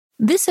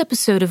This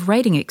episode of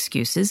Writing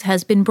Excuses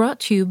has been brought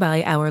to you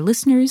by our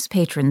listeners,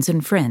 patrons,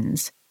 and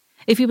friends.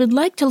 If you would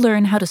like to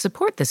learn how to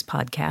support this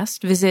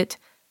podcast, visit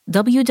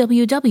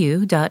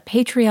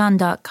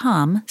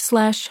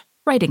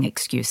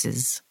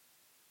www.patreon.com/writingexcuses.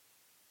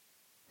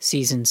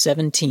 Season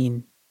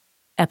 17.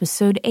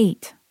 Episode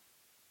 8.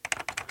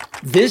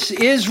 This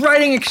is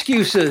Writing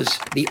Excuses,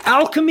 the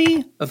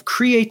Alchemy of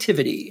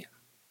Creativity.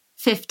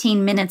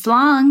 15 minutes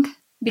long.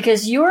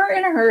 Because you're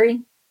in a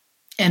hurry.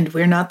 And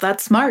we're not that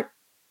smart.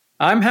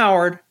 I'm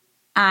Howard.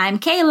 I'm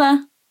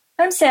Kayla.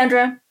 I'm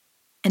Sandra.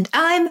 And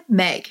I'm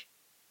Meg.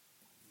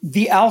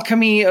 The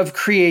Alchemy of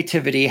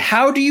Creativity.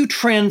 How do you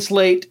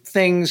translate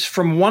things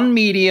from one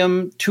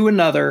medium to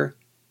another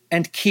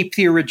and keep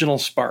the original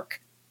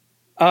spark?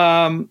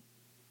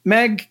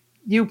 Meg,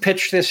 you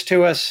pitched this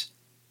to us.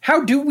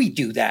 How do we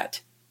do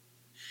that?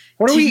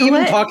 What are we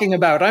even talking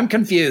about? I'm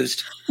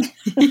confused.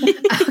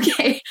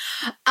 Okay.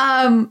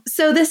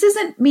 So this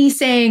isn't me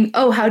saying,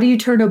 oh, how do you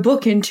turn a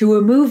book into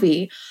a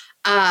movie?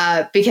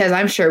 Because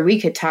I'm sure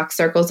we could talk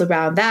circles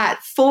around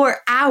that for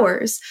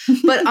hours.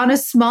 But on a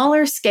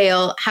smaller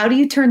scale, how do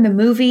you turn the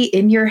movie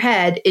in your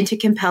head into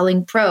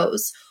compelling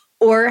prose?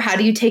 Or how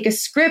do you take a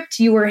script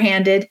you were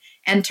handed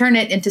and turn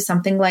it into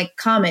something like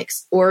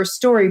comics or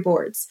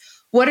storyboards?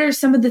 What are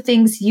some of the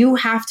things you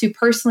have to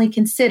personally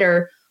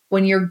consider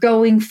when you're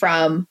going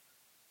from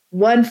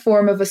one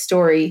form of a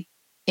story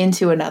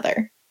into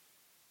another?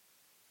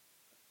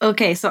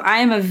 Okay, so I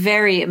am a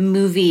very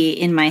movie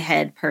in my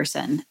head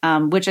person,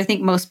 which I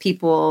think most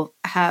people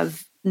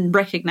have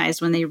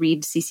recognized when they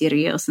read C.C.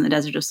 Rios in The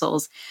Desert of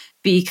Souls,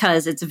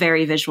 because it's a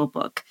very visual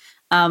book.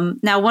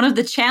 Now, one of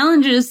the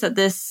challenges that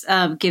this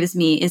gives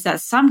me is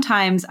that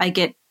sometimes I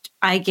get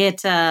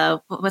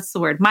what's the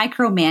word?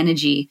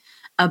 Micromanagey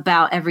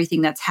about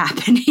everything that's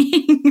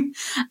happening.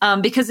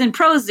 Because in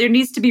prose, there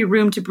needs to be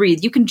room to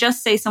breathe. You can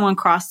just say someone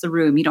crossed the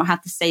room. You don't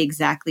have to say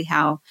exactly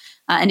how.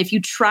 And if you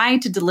try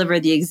to deliver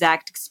the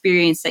exact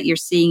experience that you're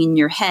seeing in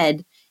your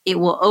head, it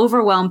will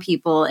overwhelm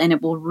people and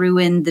it will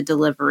ruin the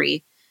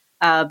delivery.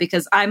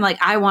 Because I'm like,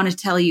 I want to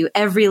tell you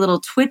every little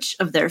twitch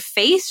of their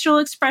facial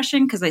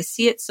expression because I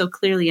see it so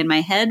clearly in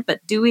my head.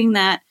 But doing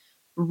that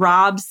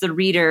robs the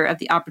reader of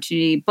the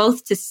opportunity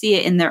both to see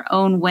it in their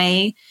own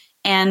way,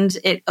 and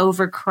it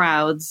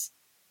overcrowds,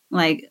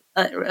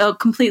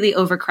 completely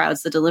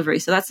overcrowds the delivery.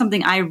 So that's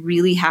something I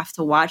really have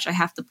to watch. I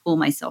have to pull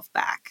myself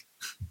back.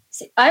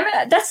 See,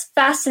 that's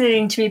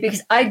fascinating to me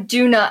because I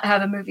do not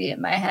have a movie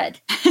in my head.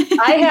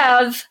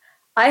 I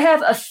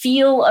have a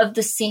feel of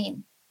the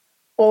scene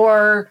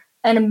or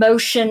an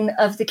emotion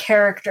of the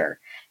character.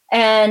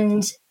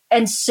 And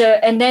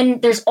then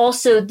there's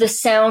also the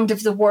sound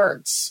of the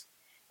words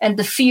and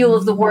the feel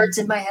of the words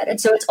in my head. And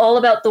so it's all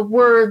about the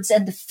words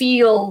and the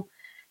feel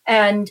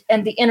and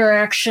the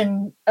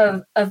interaction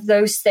of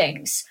those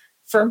things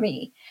for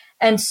me.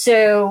 And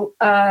so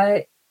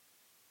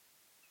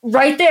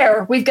right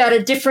there, we've got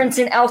a difference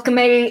in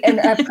alchemy and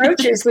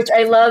approaches, which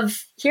I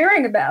love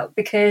hearing about,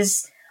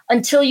 because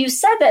until you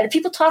said that,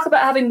 people talk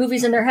about having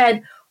movies in their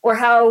head or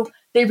how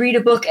they read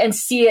a book and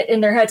see it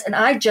in their heads. And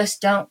I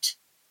just don't.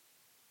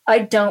 I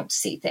don't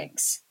see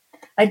things.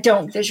 I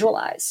don't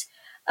visualize.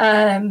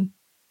 But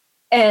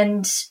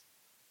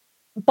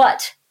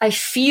I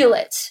feel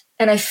it.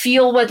 And I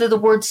feel whether the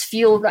words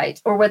feel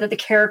right or whether the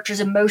character's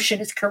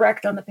emotion is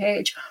correct on the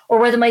page or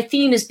whether my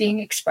theme is being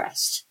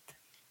expressed.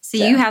 So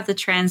you have to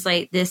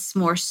translate this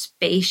more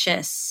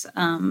spacious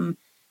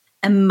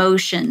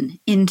emotion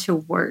into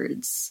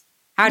words.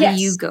 How do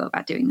you go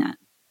about doing that?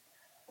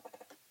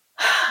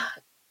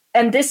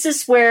 And this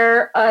is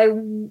where I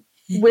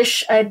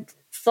wish I'd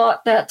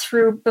thought that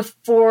through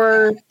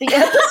before the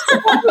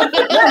episode.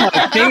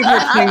 One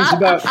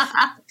of my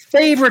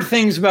favorite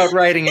things about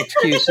Writing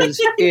Excuses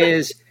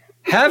is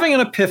having an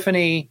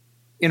epiphany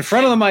in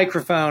front of the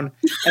microphone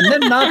and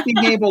then not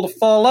being able to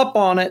follow up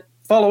on it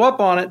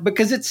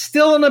because it's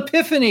still an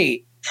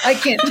epiphany. I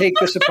can't take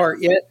this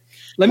apart yet.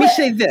 Let me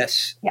say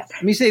this.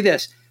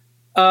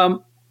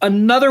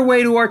 Another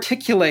way to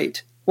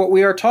articulate what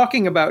we are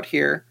talking about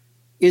here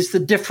is the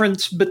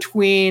difference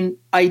between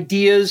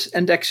ideas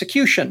and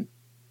execution.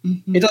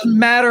 Mm-hmm. It doesn't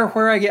matter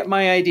where I get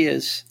my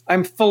ideas.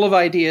 I'm full of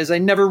ideas. I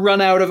never run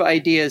out of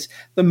ideas.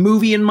 The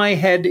movie in my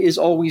head is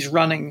always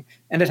running,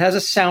 and it has a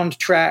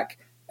soundtrack,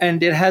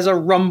 and it has a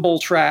rumble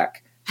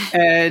track,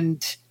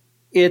 and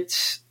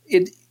it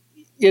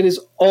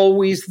is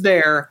always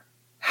there.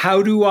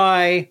 How do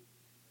I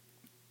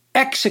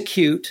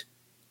execute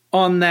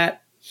on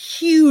that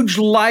huge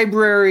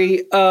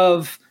library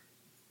of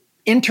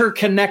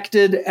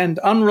interconnected and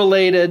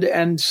unrelated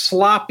and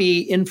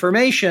sloppy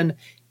information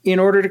in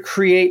order to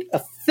create a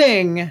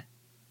thing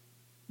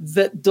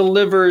that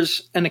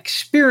delivers an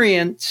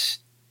experience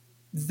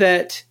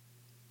that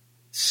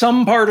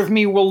some part of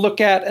me will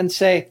look at and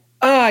say,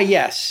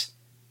 yes,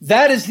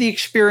 that is the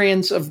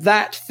experience of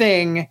that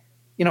thing,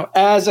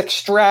 as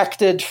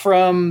extracted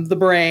from the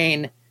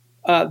brain.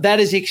 That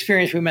is the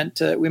experience we meant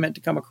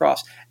to come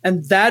across.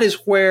 And that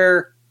is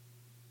where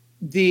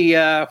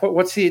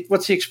what's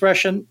the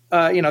expression?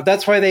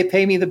 That's why they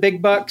pay me the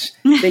big bucks.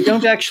 They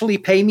don't actually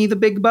pay me the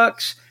big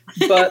bucks,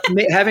 but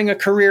having a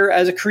career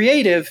as a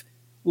creative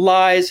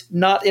lies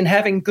not in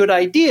having good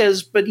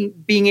ideas, but in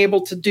being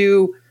able to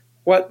do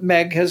what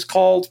Meg has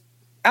called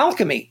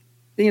alchemy,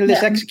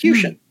 this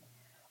execution.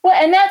 Well,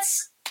 and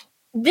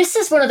this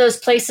is one of those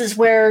places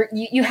where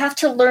you have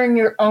to learn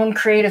your own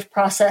creative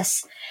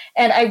process.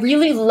 And I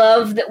really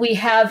love that we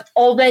have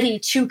already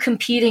two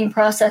competing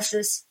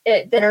processes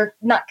that are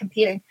not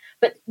competing,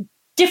 but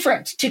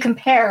different to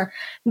compare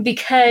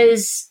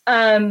because,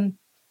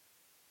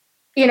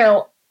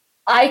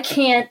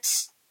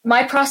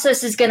 my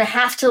process is going to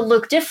have to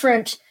look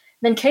different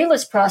than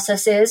Kayla's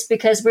process is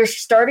because we're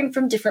starting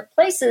from different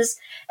places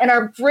and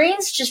our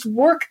brains just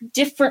work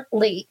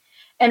differently.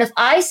 And if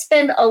I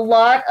spend a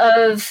lot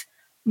of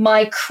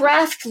my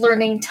craft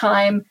learning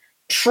time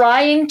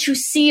trying to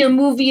see a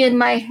movie in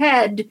my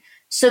head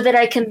so that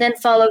I can then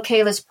follow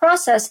Kayla's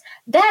process,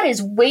 that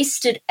is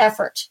wasted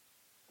effort.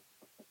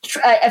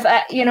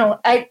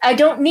 I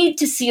don't need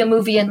to see a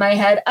movie in my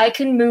head. I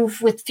can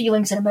move with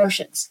feelings and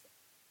emotions.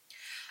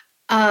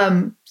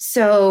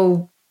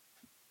 So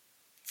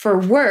for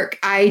work,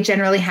 I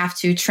generally have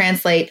to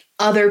translate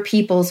other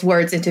people's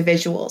words into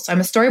visuals. I'm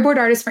a storyboard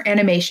artist for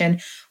animation,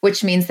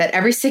 which means that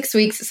every 6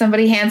 weeks,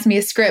 somebody hands me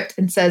a script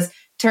and says,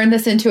 turn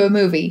this into a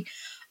movie.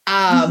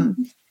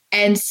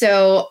 And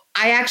so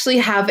I actually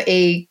have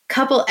a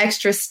couple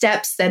extra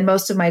steps than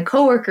most of my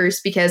coworkers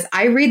because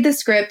I read the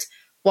script,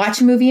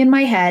 watch a movie in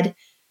my head,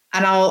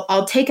 and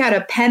I'll take out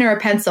a pen or a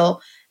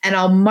pencil and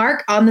I'll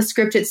mark on the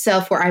script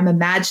itself where I'm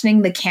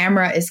imagining the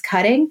camera is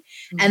cutting.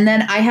 Mm-hmm. And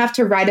then I have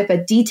to write up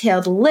a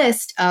detailed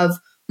list of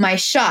my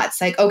shots.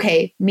 Like,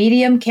 okay,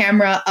 medium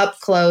camera, up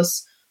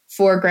close,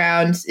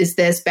 foreground is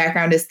this,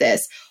 background is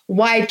this,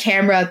 wide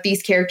camera,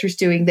 these characters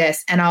doing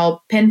this. And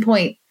I'll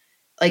pinpoint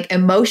like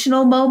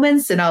emotional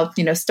moments and I'll,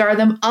 star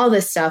them, all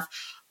this stuff.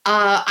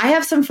 I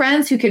have some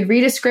friends who can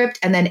read a script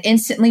and then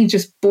instantly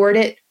just board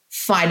it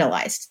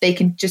finalized. They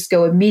can just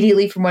go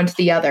immediately from one to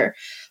the other.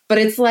 But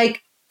it's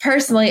like,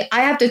 personally,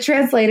 I have to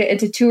translate it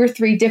into 2 or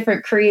 3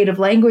 different creative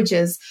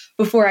languages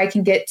before I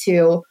can get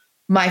to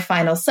my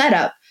final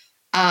setup.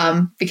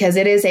 Because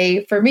it is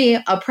for me,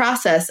 a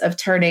process of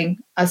turning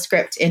a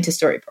script into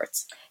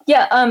storyboards.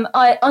 Yeah.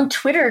 On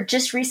Twitter,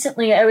 just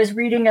recently, I was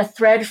reading a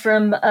thread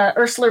from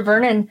Ursula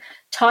Vernon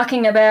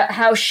talking about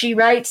how she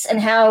writes and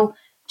how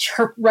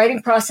her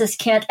writing process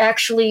can't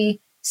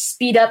actually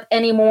speed up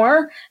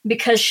anymore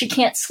because she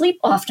can't sleep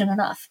often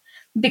enough.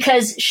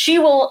 Because she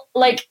will,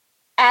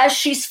 as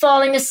she's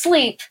falling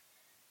asleep,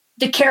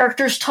 the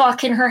characters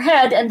talk in her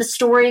head and the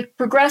story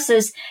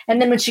progresses. And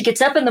then when she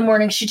gets up in the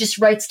morning, she just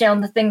writes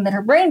down the thing that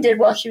her brain did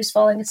while she was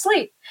falling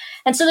asleep.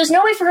 And so there's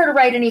no way for her to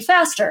write any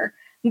faster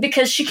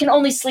because she can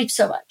only sleep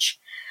so much.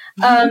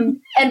 And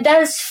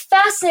that is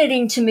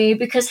fascinating to me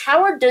because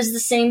Howard does the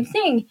same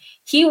thing.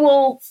 He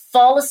will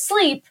fall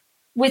asleep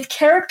with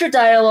character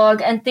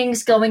dialogue and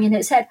things going in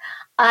his head.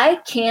 I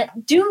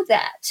can't do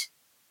that.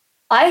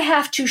 I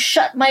have to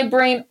shut my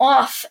brain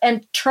off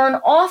and turn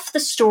off the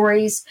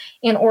stories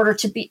in order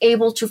to be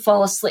able to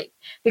fall asleep.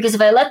 Because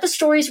if I let the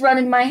stories run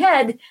in my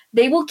head,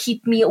 they will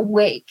keep me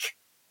awake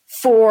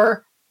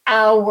for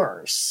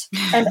hours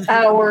and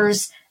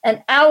hours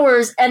and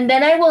hours. And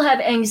then I will have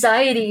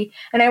anxiety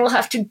and I will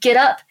have to get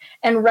up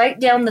and write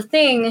down the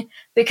thing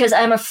because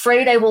I'm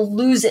afraid I will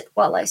lose it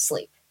while I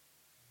sleep.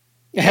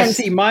 Yeah,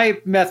 see, my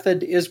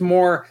method is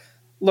more,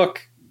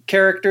 look,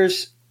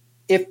 characters,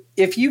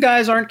 if you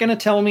guys aren't going to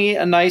tell me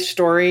a nice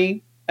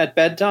story at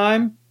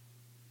bedtime,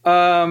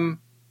 I'm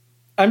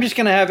just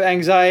going to have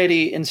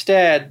anxiety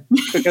instead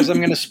because I'm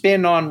going to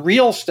spin on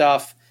real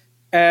stuff,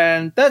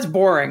 and that's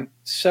boring.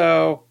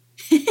 So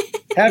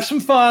have some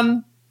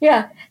fun.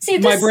 Yeah. See,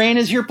 my brain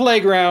is your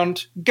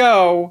playground.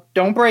 Go.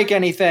 Don't break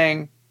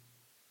anything.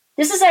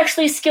 This is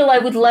actually a skill I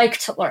would like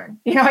to learn.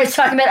 I was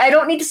talking about I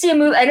don't need to see a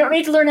movie. I don't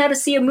need to learn how to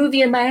see a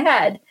movie in my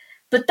head.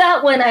 But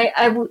that one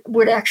I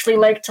would actually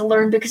like to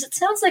learn because it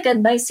sounds like a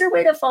nicer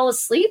way to fall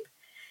asleep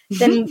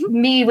than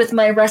me with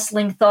my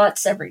wrestling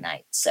thoughts every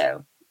night.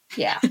 So,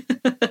 yeah.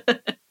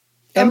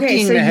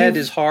 Emptying the head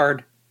is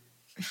hard.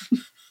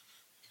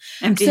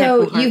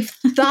 So you've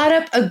thought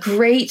up a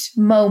great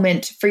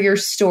moment for your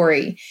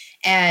story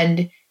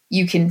and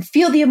you can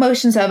feel the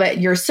emotions of it.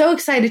 You're so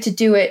excited to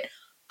do it.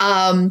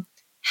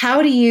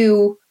 How do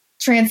you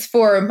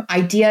transform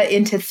idea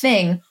into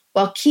thing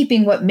while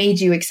keeping what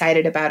made you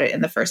excited about it in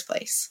the first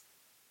place?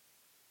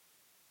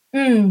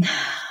 This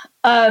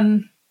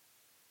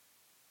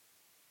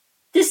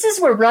is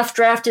where rough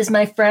draft is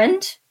my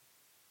friend.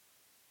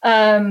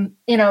 I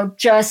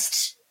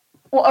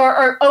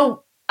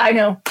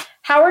know.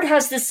 Howard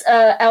has this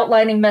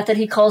outlining method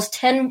he calls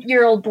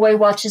 10-year-old boy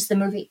watches the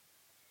movie.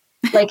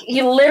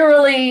 He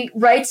literally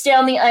writes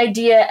down the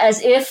idea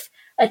as if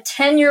a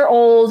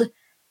 10-year-old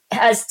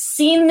has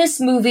seen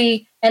this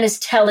movie and is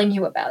telling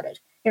you about it.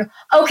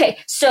 Okay,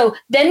 so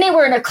then they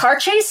were in a car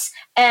chase,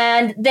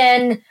 and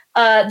then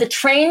the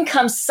train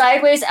comes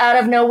sideways out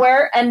of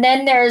nowhere, and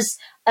then there's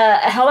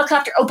a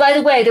helicopter. Oh, by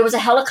the way, there was a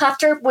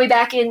helicopter way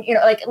back in,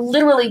 like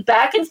literally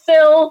back in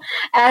Phil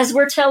as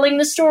we're telling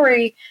the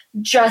story.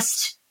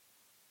 Just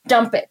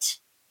dump it.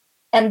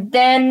 And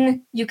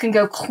then you can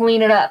go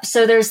clean it up.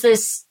 So there's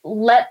this,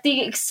 let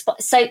the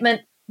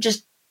excitement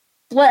just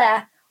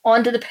blah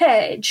onto the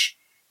page.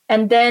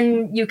 And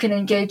then you can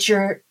engage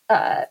your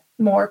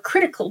more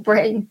critical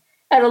brain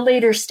at a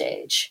later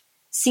stage.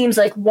 Seems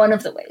like one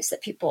of the ways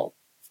that people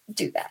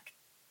do that.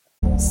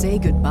 Say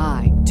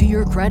goodbye to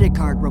your credit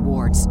card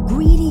rewards.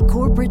 Greedy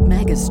corporate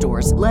mega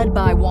stores, led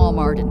by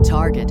Walmart and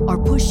Target,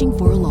 are pushing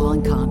for a law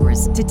in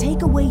Congress to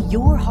take away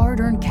your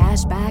hard-earned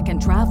cash back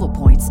and travel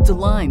points to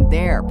line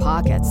their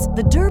pockets.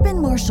 The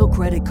Durbin-Marshall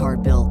credit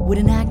card bill would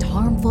enact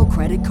harmful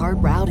credit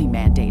card routing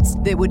mandates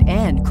that would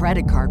end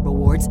credit card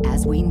rewards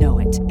as we know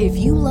it. If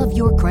you love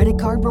your credit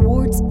card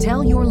rewards,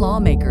 tell your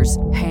lawmakers,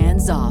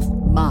 hands off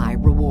my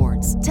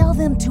rewards. Tell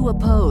them to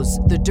oppose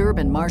the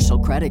Durbin-Marshall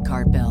credit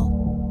card bill.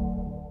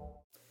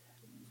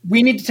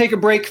 We need to take a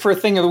break for a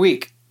thing of the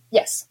week.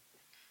 Yes.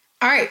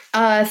 All right.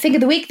 Thing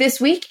of the week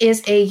this week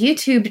is a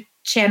YouTube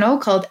channel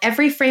called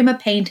Every Frame a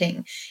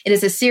Painting. It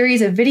is a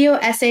series of video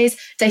essays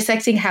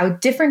dissecting how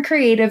different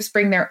creatives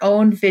bring their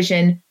own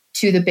vision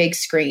to the big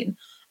screen.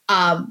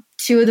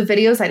 Two of the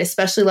videos I'd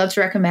especially love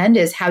to recommend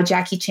is how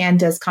Jackie Chan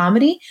does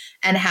comedy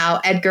and how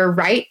Edgar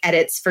Wright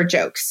edits for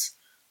jokes.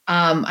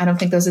 I don't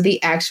think those are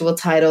the actual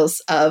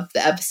titles of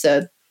the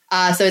episode.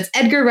 So it's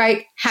Edgar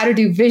Wright, how to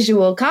do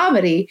visual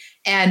comedy,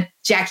 and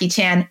Jackie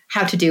Chan,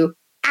 how to do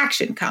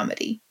action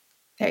comedy.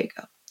 There you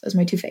go. Those are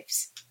my two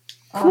faves.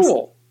 Awesome.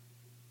 Cool.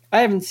 I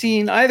haven't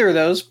seen either of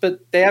those,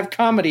 but they have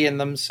comedy in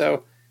them,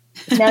 so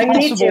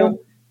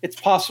it's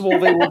possible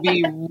they will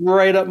be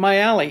right up my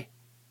alley.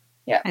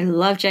 Yeah, I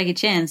love Jackie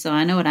Chan, so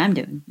I know what I'm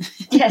doing.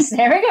 Yes,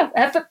 there we go.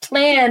 I have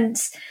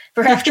plans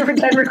for after we're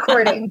done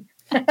recording.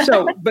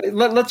 But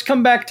let's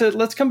come back to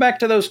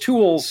those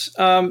tools.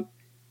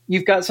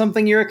 You've got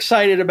something you're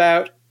excited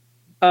about.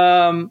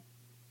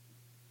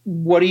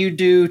 What do you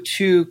do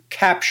to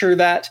capture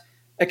that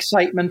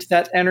excitement,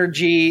 that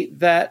energy,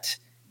 that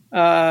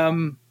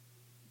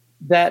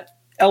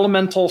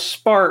elemental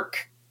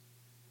spark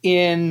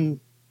in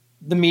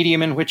the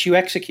medium in which you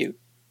execute?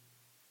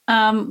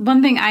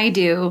 One thing I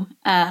do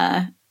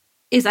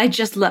is I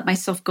just let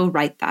myself go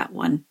write that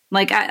one.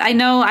 Like, I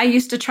know I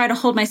used to try to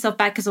hold myself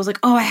back because I was like,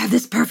 oh, I have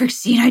this perfect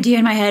scene idea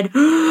in my head.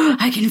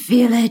 I can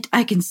feel it.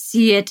 I can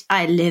see it.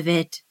 I live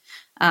it.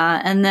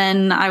 And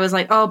then I was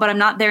like, oh, but I'm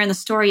not there in the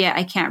story yet.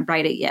 I can't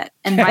write it yet.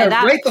 And by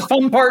that, write the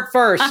fun part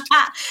first.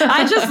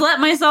 I just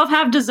let myself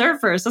have dessert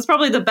first. That's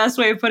probably the best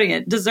way of putting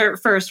it. Dessert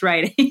first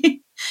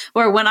writing.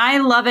 Or when I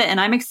love it and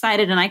I'm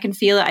excited and I can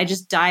feel it, I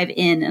just dive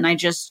in and I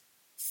just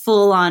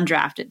full on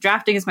draft it.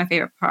 Drafting is my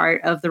favorite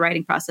part of the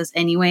writing process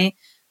anyway.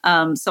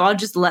 So I'll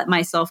just let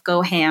myself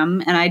go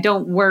ham and I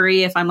don't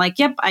worry if I'm like,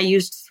 yep, I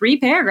used 3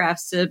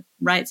 paragraphs to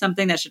write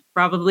something that should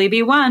probably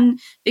be 1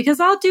 because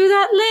I'll do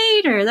that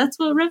later. That's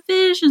what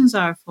revisions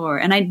are for.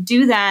 And I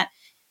do that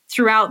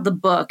throughout the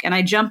book and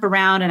I jump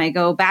around and I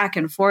go back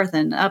and forth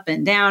and up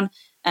and down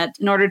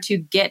in order to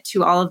get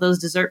to all of those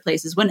dessert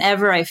places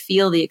whenever I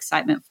feel the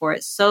excitement for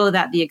it so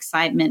that the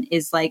excitement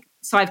is like,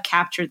 so I've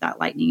captured that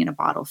lightning in a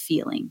bottle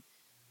feling.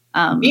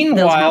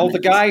 Meanwhile, the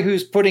guy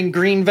who's putting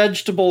green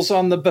vegetables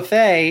on the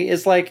buffet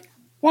is like,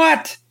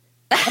 what?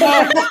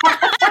 What?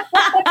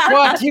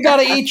 You got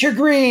to eat your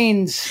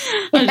greens.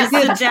 I just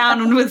sit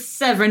down with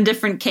 7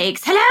 different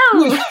cakes.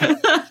 Hello!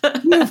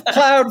 You've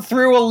plowed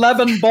through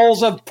 11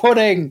 bowls of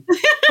pudding.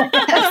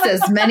 That's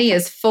as many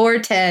as 4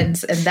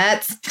 10s, and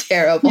that's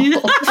terrible.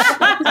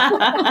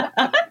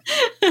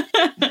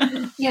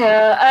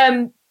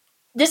 Yeah.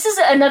 This is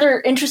another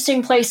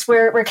interesting place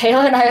where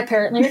Kayla and I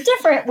apparently are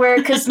different,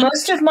 because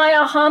most of my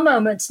aha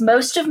moments,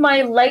 most of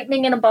my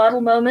lightning in a bottle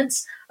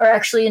moments are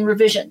actually in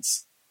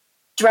revisions.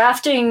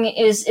 Drafting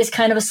is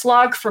kind of a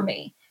slog for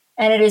me.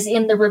 And it is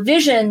in the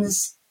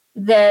revisions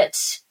that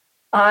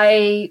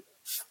I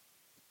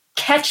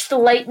catch the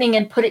lightning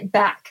and put it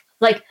back.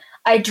 Like,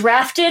 I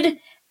drafted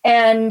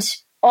and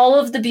all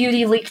of the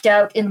beauty leaked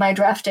out in my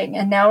drafting,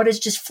 and now it is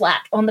just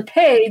flat on the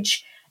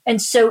page. And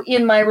so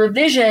in my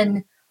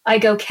revision, I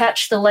go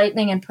catch the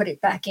lightning and put it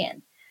back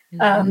in.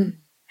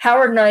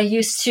 Howard and I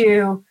used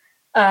to,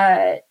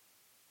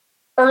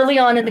 early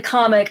on in the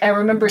comic, I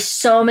remember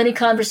so many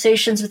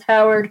conversations with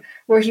Howard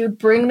where he would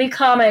bring me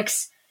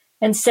comics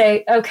and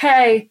say,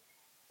 okay,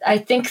 I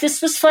think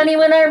this was funny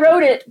when I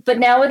wrote it, but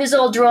now it is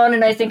all drawn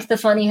and I think the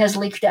funny has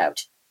leaked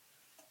out.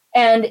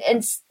 And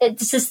it's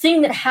this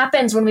thing that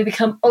happens when we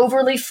become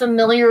overly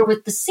familiar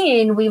with the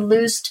scene. We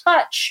lose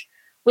touch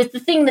with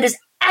the thing that is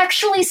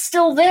actually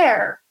still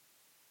there.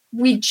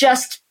 We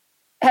just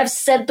have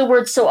said the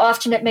word so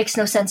often it makes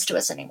no sense to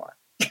us anymore.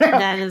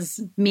 That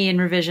is me in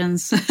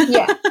revisions.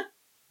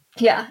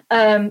 Yeah.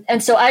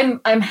 And so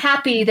I'm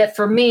happy that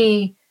for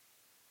me,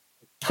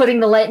 putting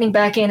the lightning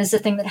back in is the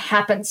thing that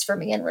happens for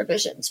me in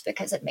revisions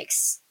because it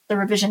makes the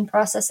revision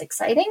process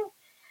exciting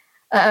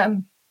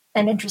and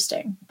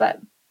interesting. But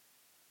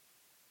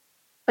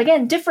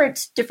again,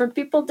 different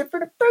people,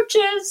 different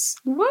approaches.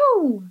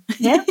 Woo!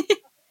 Yeah.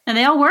 And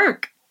they all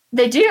work.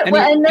 They do.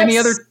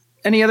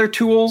 Any other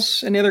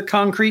tools? Any other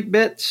concrete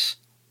bits?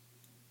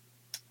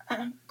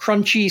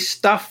 Crunchy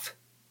stuff?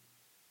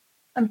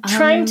 I'm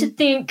trying to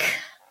think.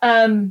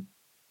 We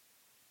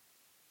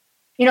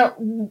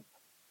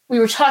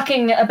were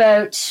talking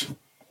about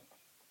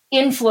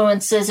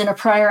influences in a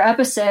prior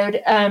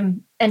episode,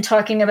 and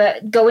talking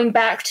about going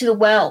back to the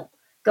well,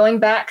 going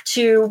back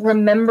to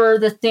remember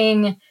the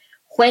thing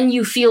when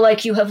you feel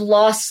like you have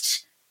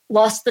lost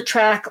the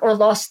track or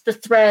lost the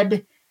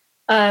thread,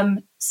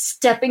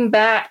 stepping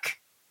back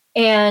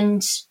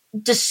and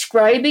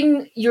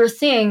describing your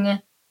thing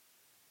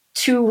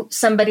to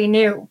somebody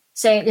new,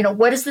 saying,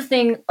 what is the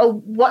thing? Oh,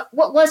 what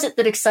was it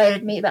that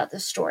excited me about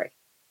this story?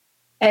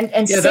 And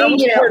saying,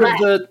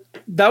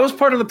 that was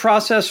part of the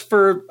process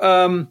for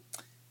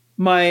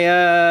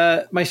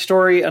my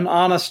story, An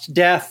Honest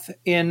Death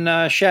in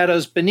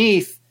Shadows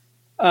Beneath.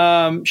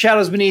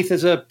 Shadows Beneath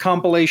is a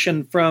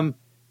compilation from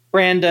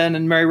Brandon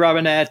and Mary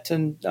Robinette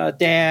and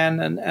Dan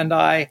and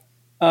I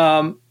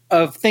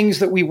of things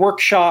that we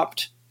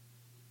workshopped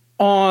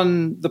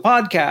on the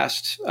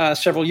podcast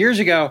several years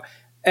ago.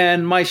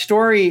 And my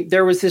story,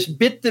 there was this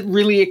bit that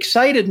really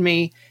excited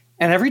me.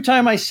 And every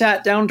time I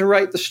sat down to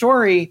write the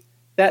story,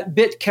 that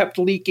bit kept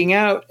leaking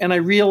out. And I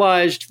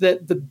realized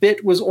that the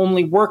bit was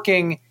only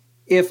working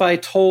if I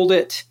told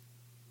it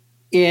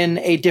in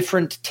a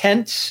different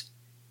tense,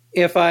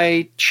 if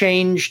I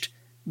changed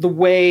the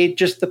way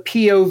just the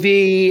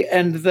POV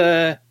and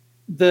the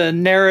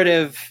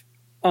narrative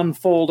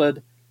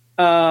unfolded.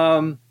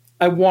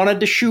 I wanted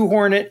to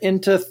shoehorn it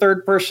into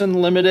third-person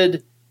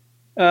limited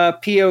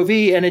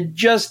POV, and it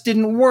just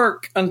didn't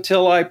work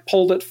until I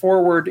pulled it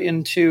forward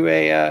into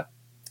a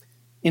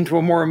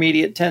more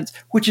immediate tense,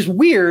 which is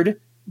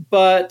weird,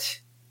 but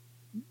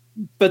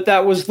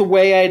that was the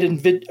way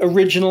I'd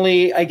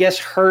originally, I guess,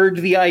 heard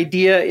the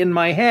idea in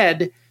my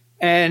head,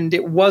 and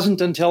it wasn't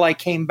until I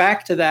came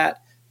back to that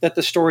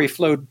the story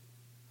flowed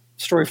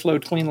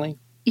cleanly.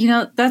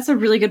 That's a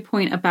really good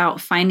point about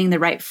finding the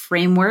right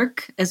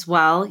framework as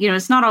well.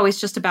 It's not always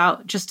just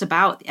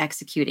about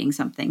executing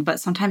something, but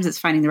sometimes it's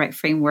finding the right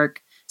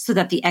framework so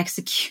that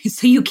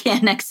so you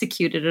can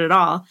execute it at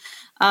all.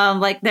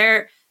 Like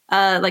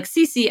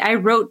Cece, I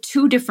wrote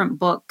 2 different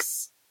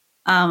books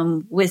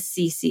with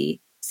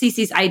Cece.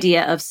 Cece's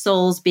idea of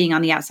souls being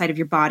on the outside of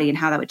your body and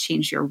how that would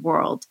change your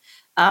world.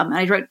 And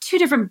I wrote 2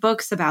 different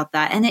books about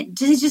that, and it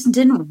just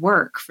didn't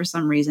work for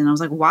some reason. I was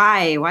like,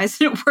 why? Why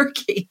isn't it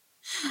working?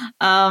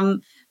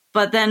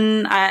 But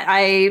then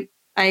I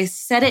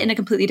set it in a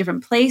completely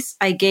different place.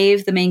 I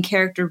gave the main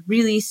character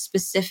really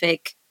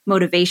specific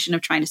motivation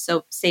of trying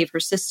to save her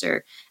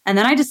sister. And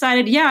then I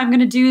decided, I'm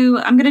going to do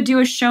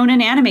a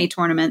shonen anime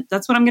tournament.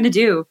 That's what I'm going to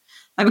do.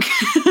 I'm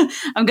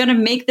going to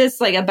make this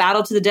like a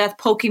battle to the death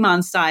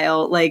Pokemon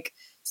style, like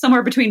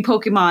somewhere between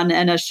Pokemon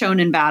and a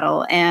shonen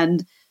battle.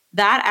 And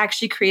that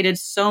actually created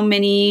so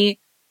many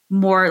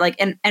more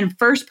and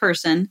first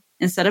person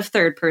instead of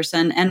third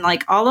person, and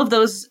like all of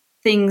those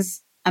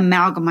things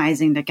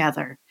amalgamizing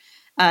together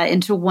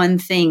into one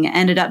thing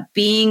ended up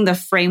being the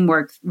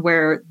framework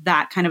where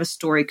that kind of a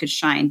story could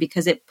shine,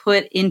 because it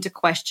put into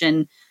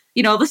question,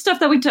 the stuff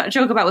that we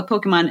joke about with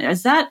Pokemon.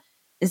 Is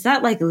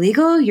that like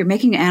legal? You're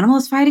making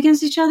animals fight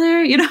against each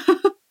other,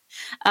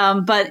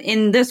 but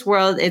in this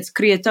world, it's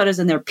criaturas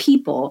and they're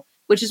people,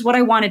 which is what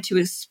I wanted to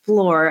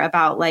explore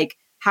about, like,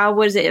 how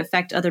does it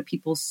affect other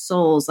people's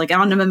souls? Like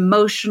on an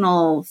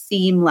emotional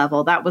theme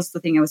level, that was the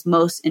thing I was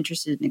most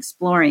interested in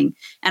exploring.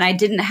 And I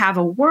didn't have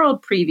a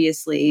world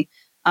previously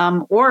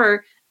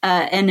or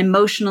an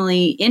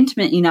emotionally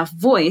intimate enough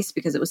voice,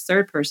 because it was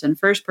third person.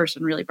 First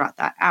person really brought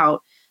that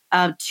out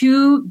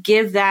to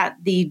give that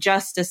the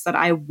justice that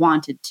I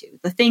wanted to,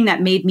 the thing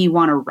that made me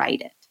want to write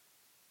it.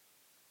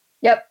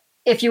 Yep.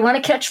 If you want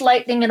to catch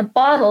lightning in a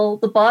bottle,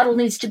 the bottle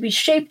needs to be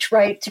shaped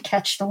right to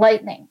catch the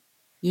lightning.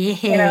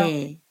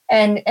 Yeah.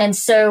 And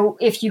so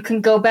if you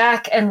can go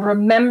back and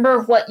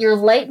remember what your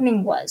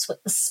lightning was,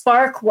 what the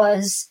spark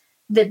was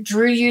that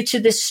drew you to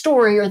this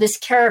story or this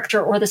character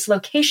or this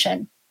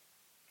location,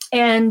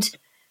 and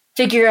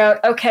figure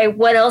out, okay,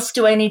 what else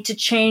do I need to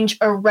change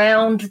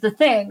around the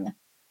thing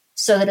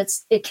so that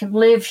it can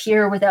live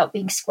here without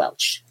being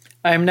squelched.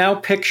 I'm now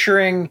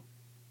picturing,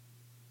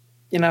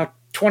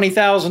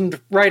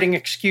 20,000 writing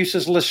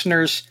excuses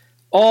listeners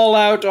all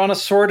out on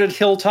assorted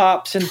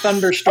hilltops in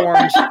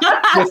thunderstorms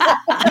with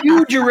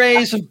huge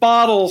arrays of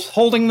bottles,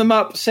 holding them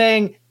up,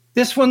 saying,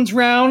 "This one's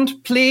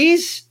round,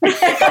 please.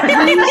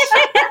 Please.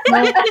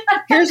 No,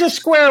 here's a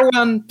square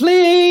one,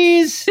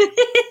 please."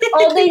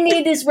 All they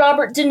need is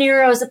Robert De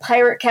Niro as a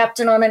pirate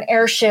captain on an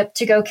airship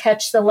to go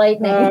catch the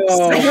lightning. Oh,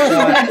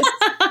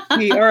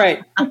 all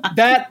right,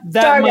 that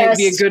might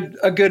be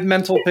a good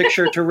mental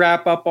picture to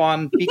wrap up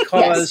on,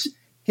 because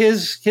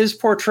his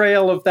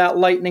portrayal of that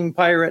lightning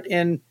pirate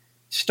in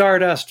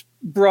Stardust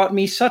brought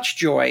me such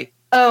joy.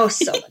 Oh,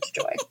 so much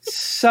joy.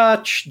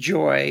 Such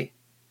joy.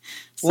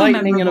 So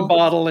Lightning memorable. in a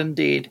bottle,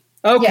 indeed.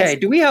 Okay,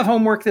 do we have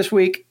homework this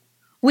week?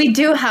 We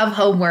do have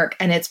homework,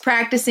 and it's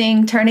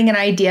practicing turning an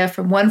idea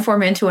from one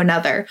form into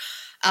another.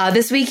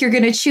 This week, you're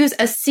going to choose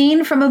a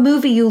scene from a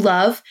movie you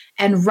love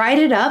and write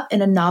it up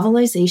in a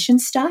novelization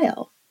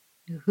style.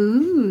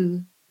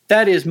 Ooh.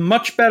 That is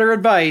much better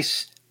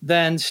advice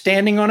than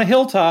standing on a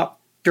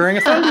hilltop during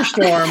a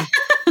thunderstorm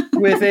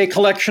with a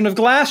collection of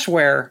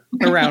glassware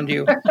around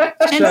you.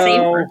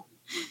 So,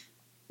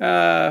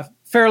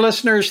 fair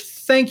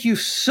listeners, thank you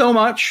so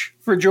much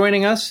for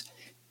joining us.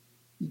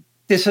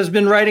 This has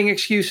been Writing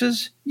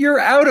Excuses. You're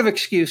out of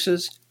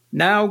excuses.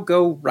 Now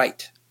go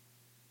write.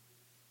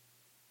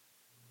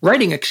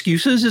 Writing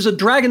Excuses is a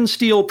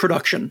Dragonsteel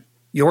production.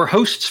 Your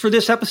hosts for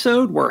this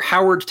episode were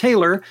Howard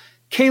Taylor,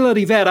 Kayla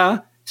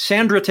Rivera,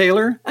 Sandra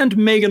Taylor, and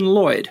Megan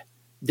Lloyd.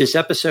 This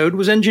episode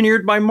was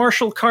engineered by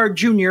Marshall Card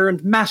Jr.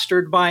 and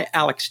mastered by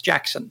Alex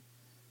Jackson.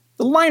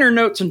 The liner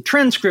notes and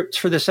transcripts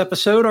for this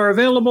episode are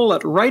available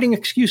at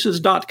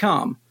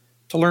writingexcuses.com.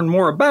 To learn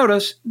more about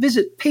us,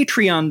 visit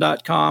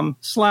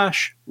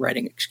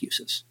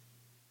patreon.com/writingexcuses.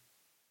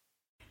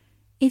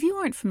 If you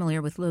aren't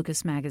familiar with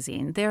Locus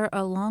Magazine, they're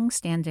a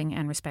long-standing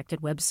and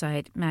respected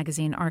website,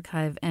 magazine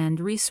archive, and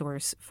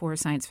resource for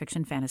science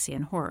fiction, fantasy,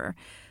 and horror.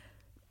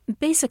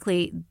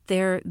 Basically,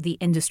 they're the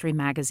industry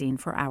magazine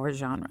for our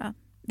genre.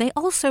 They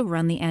also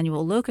run the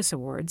annual Locus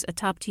Awards, a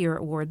top-tier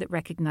award that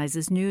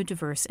recognizes new,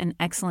 diverse, and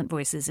excellent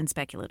voices in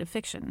speculative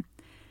fiction.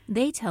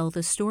 They tell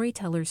the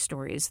storyteller's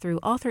stories through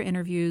author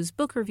interviews,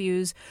 book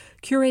reviews,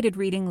 curated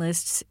reading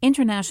lists,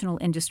 international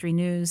industry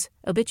news,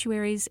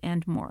 obituaries,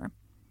 and more.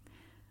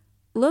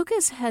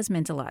 Locus has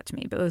meant a lot to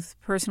me, both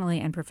personally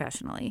and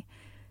professionally.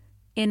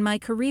 In my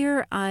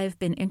career, I've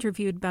been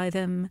interviewed by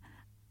them,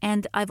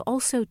 and I've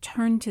also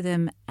turned to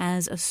them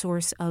as a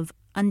source of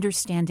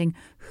understanding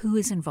who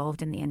is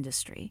involved in the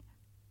industry.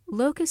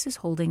 Locus is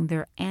holding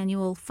their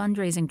annual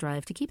fundraising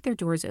drive to keep their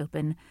doors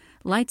open,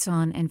 lights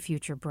on, and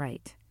future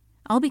bright.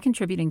 I'll be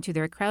contributing to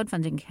their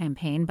crowdfunding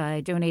campaign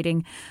by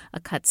donating a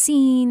cut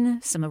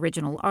scene, some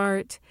original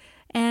art,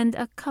 and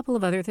a couple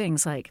of other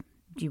things like,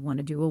 do you want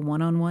to do a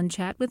one-on-one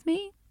chat with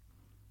me?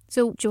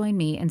 So join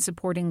me in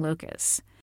supporting Locus.